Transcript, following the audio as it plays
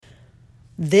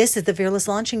This is the Fearless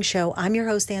Launching Show. I'm your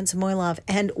host, Ann Samoilov,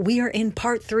 and we are in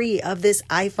part 3 of this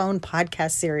iPhone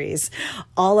podcast series,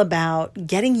 all about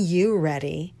getting you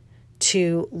ready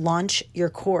to launch your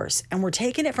course. And we're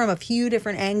taking it from a few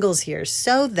different angles here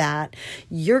so that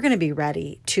you're going to be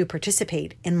ready to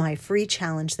participate in my free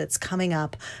challenge that's coming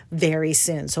up very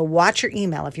soon. So watch your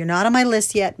email. If you're not on my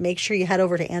list yet, make sure you head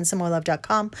over to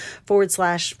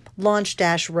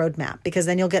annsamoilov.com/launch-roadmap, because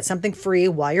then you'll get something free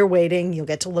while you're waiting. You'll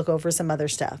get to look over some other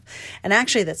stuff. And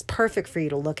actually, that's perfect for you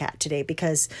to look at today,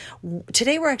 because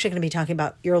today we're actually going to be talking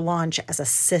about your launch as a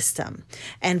system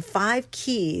and 5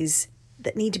 keys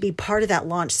that need to be part of that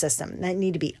launch system, that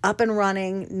need to be up and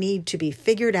running, need to be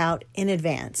figured out in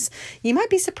advance. You might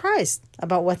be surprised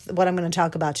about what I'm going to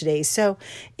talk about today. So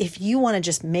if you want to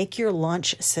just make your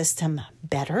launch system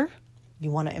better,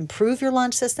 you want to improve your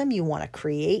launch system, you want to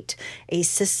create a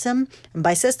system, and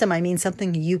by system, I mean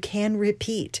something you can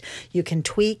repeat. You can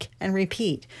tweak and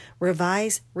repeat,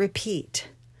 revise, repeat,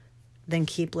 then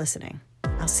keep listening.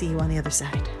 I'll see you on the other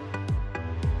side.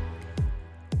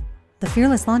 The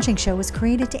Fearless Launching Show was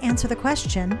created to answer the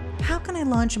question, how can I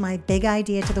launch my big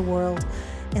idea to the world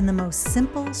in the most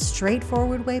simple,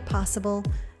 straightforward way possible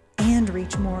and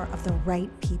reach more of the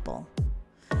right people?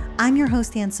 I'm your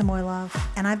host, Ann Samoilov,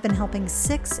 and I've been helping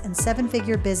 6- and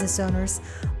 7-figure business owners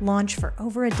launch for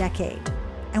over a decade.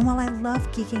 And while I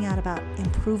love geeking out about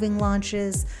improving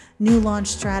launches, new launch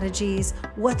strategies,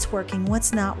 what's working,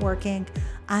 what's not working,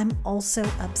 I'm also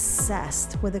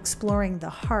obsessed with exploring the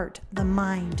heart, the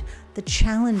mind, the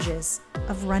challenges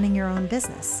of running your own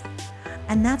business.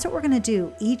 And that's what we're going to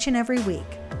do each and every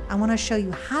week. I want to show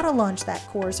you how to launch that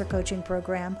course or coaching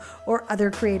program or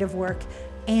other creative work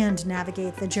and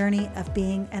navigate the journey of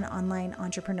being an online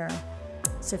entrepreneur.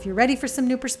 So if you're ready for some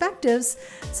new perspectives,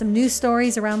 some new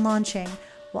stories around launching,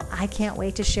 well, I can't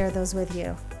wait to share those with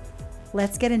you.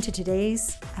 Let's get into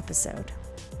today's episode.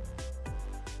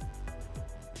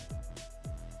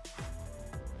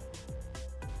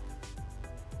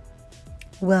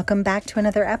 Welcome back to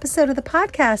another episode of the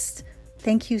podcast.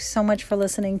 Thank you so much for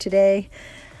listening today.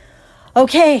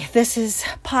 Okay, this is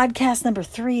podcast number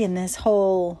 3 in this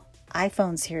whole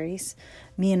iPhone series,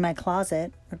 me in my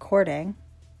closet recording.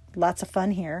 Lots of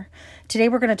fun here. Today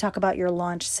we're going to talk about your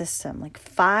launch system, like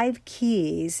 5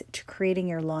 keys to creating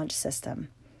your launch system.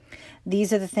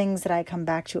 These are the things that I come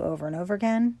back to over and over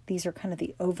again. These are kind of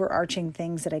the overarching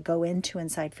things that I go into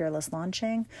inside Fearless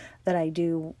Launching that I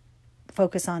do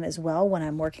focus on as well when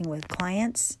I'm working with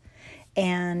clients.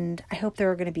 And I hope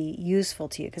they're going to be useful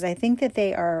to you, because I think that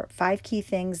they are 5 key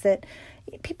things that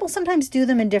people sometimes do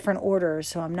them in different orders.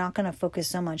 So I'm not going to focus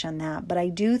so much on that. But I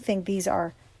do think these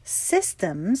are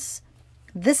systems.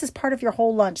 This is part of your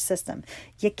whole launch system.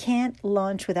 You can't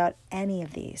launch without any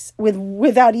of these,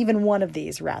 without even one of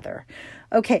these, rather.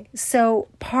 Okay, so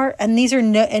and these are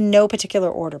in no particular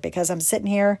order, because I'm sitting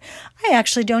here. I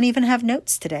actually don't even have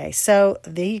notes today. So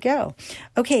there you go.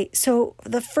 Okay, so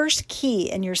the first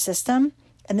key in your system,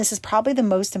 and this is probably the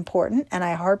most important, and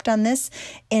I harped on this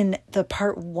in the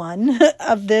part 1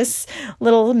 of this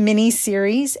little mini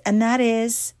series, and that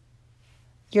is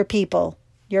your people.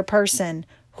 Your person.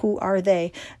 Who are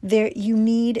they? You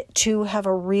need to have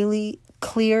a really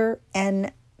clear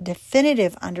and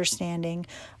definitive understanding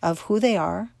of who they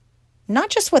are, not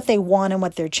just what they want and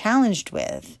what they're challenged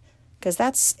with, because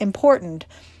that's important,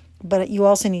 but you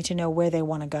also need to know where they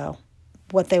want to go,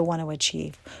 what they want to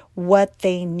achieve, what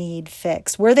they need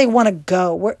fixed, where they want to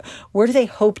go, where do they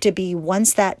hope to be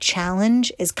once that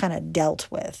challenge is kind of dealt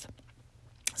with.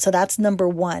 So that's number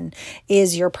 1,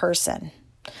 is your person.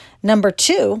 Number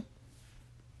 2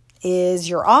 is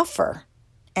your offer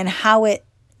and how it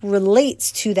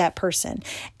relates to that person,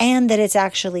 and that it's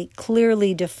actually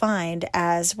clearly defined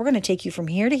as, we're going to take you from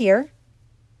here to here.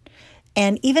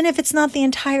 And even if it's not the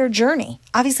entire journey,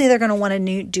 obviously they're going to want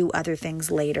to do other things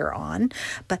later on,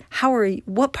 but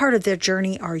what part of their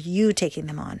journey are you taking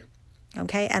them on?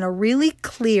 Okay. And a really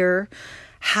clear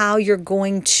how you're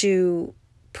going to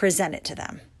present it to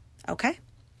them. Okay.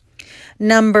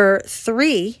 Number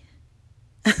 3,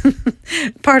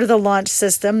 part of the launch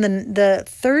system, the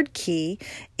third key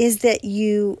is that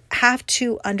you have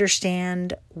to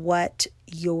understand what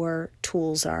your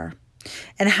tools are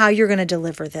and how you're going to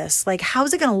deliver this. Like, how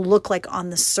is it going to look like on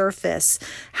the surface?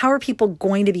 How are people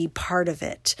going to be part of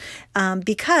it?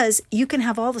 Because you can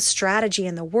have all the strategy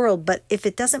in the world, but if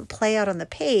it doesn't play out on the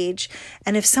page,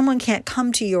 and if someone can't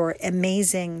come to your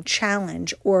amazing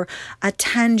challenge or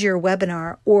attend your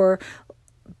webinar or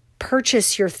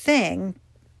purchase your thing,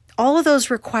 all of those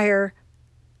require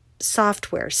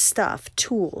software, stuff,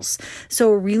 tools. So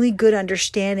a really good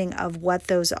understanding of what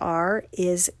those are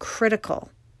is critical.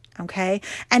 okay?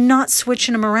 And not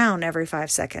switching them around every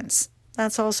 5 seconds.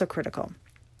 That's also critical.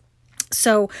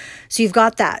 So you've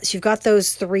got that. So you've got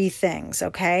those 3 things,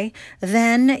 okay?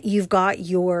 Then you've got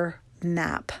your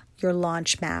map, your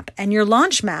launch map. And your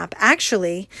launch map,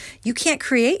 actually, you can't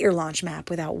create your launch map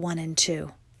without 1 and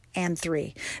 2 and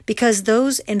 3, because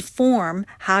those inform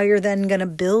how you're then going to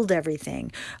build everything,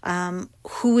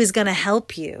 who is going to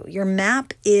help you. Your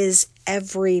map is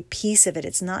every piece of it.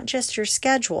 It's not just your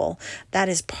schedule. That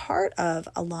is part of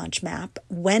a launch map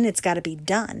when it's got to be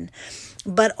done.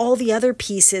 But all the other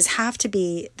pieces have to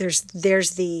be, there's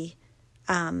the,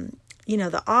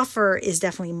 the offer is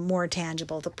definitely more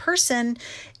tangible. The person,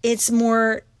 it's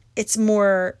more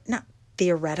not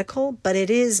theoretical, but it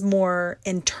is more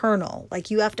internal.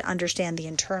 Like, you have to understand the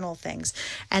internal things.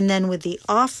 And then with the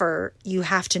offer, you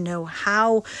have to know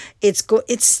how it's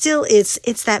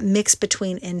that mix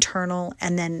between internal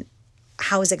and then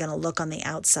how is it going to look on the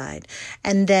outside.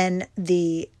 And then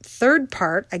the third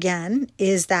part, again,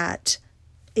 is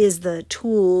the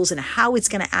tools and how it's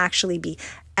going to actually be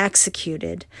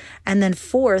executed. And then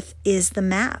fourth is the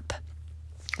map,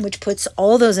 which puts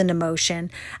all those into motion,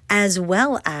 as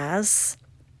well as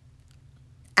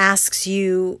asks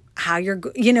you how you're,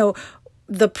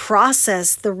 the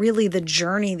process, the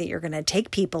journey that you're going to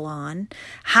take people on,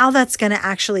 how that's going to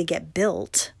actually get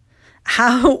built.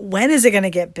 When is it going to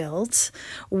get built?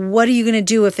 What are you going to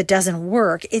do if it doesn't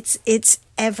work? It's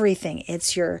everything.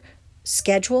 It's your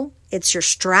schedule, it's your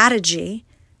strategy,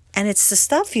 and it's the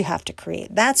stuff you have to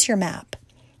create. That's your map.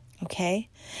 Okay?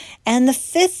 And the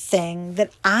fifth thing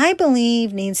that I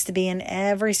believe needs to be in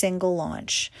every single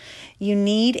launch, you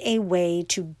need a way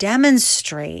to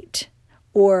demonstrate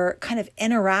or kind of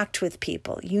interact with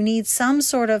people. You need some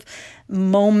sort of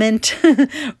moment,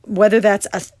 whether that's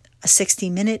a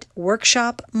 60-minute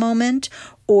workshop moment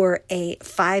or a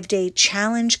 5-day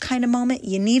challenge kind of moment.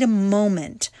 You need a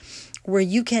moment where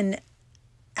you can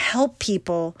help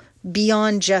people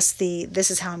beyond just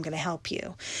this is how I'm going to help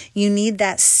you. You need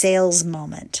that sales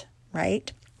moment,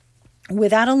 right?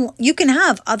 You can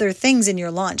have other things in your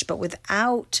launch, but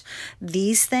without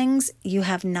these things, you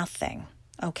have nothing.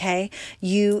 Okay.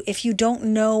 If you don't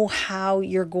know how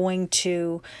you're going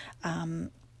to,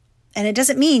 and it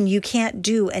doesn't mean you can't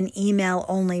do an email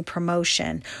only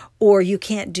promotion, or you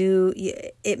can't do,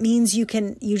 it means you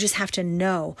just have to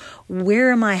know,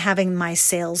 where am I having my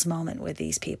sales moment with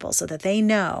these people, so that they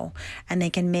know and they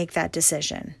can make that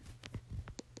decision.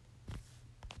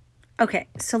 Okay,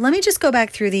 so let me just go back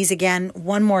through these again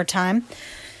one more time,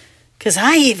 because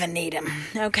I even need them.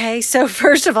 Okay, so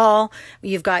first of all,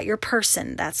 you've got your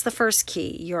person. That's the first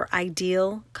key. Your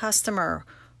ideal customer,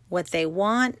 what they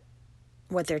want,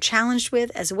 what they're challenged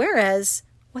with, as well as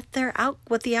what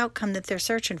the outcome that they're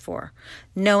searching for.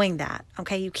 Knowing that,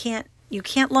 okay, you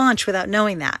can't launch without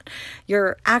knowing that.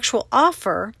 Your actual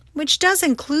offer, which does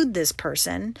include this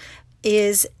person,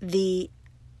 is the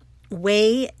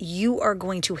way you are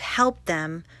going to help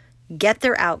them get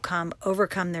their outcome,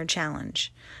 overcome their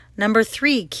challenge. Number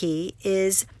 3 key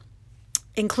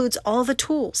includes all the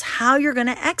tools, how you're going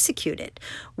to execute it.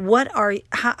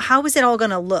 How is it all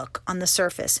going to look on the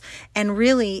surface? And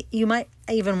really, you might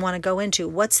even want to go into,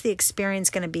 what's the experience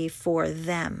going to be for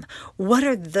them? What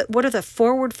are the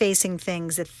forward-facing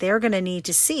things that they're going to need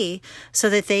to see so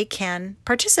that they can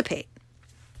participate?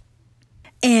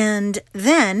 And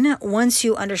then once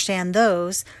you understand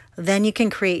those, then you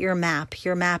can create your map.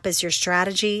 Your map is your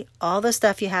strategy, all the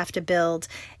stuff you have to build,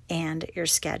 and your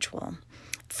schedule.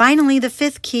 Finally, the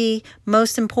 5th key,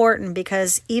 most important,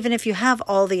 because even if you have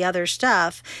all the other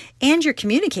stuff and you're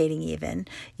communicating even,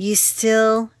 you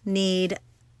still need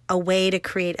a way to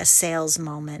create a sales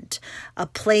moment, a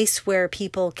place where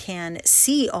people can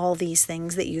see all these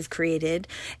things that you've created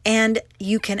and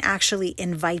you can actually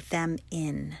invite them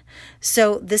in.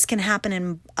 So this can happen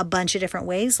in a bunch of different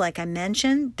ways. Like I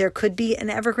mentioned, there could be an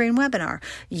evergreen webinar.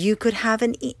 You could have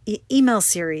an email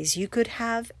series. You could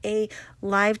have a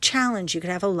live challenge. You could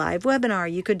have a live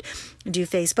webinar. You could do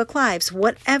Facebook Lives.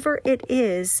 Whatever it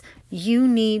is, you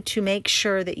need to make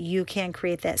sure that you can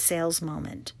create that sales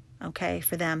moment. Okay,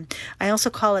 for them. I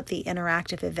also call it the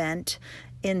interactive event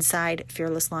inside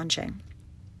Fearless Launching.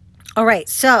 All right,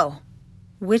 so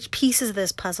which pieces of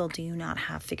this puzzle do you not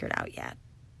have figured out yet?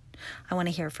 I want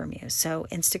to hear from you. So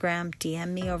Instagram, DM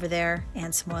me over there,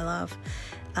 Anne Samoilov,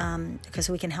 because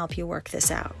we can help you work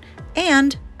this out.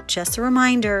 And just a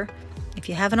reminder, If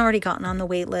you haven't already gotten on the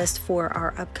wait list for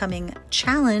our upcoming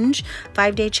challenge,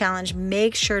 5-day challenge,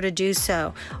 make sure to do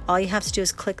so. All you have to do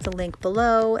is click the link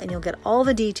below and you'll get all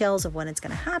the details of when it's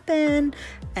going to happen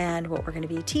and what we're going to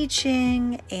be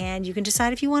teaching, and you can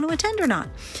decide if you want to attend or not.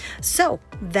 So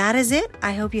that is it.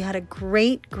 I hope you had a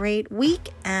great week,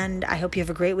 and I hope you have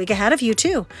a great week ahead of you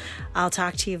too. I'll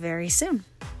talk to you very soon.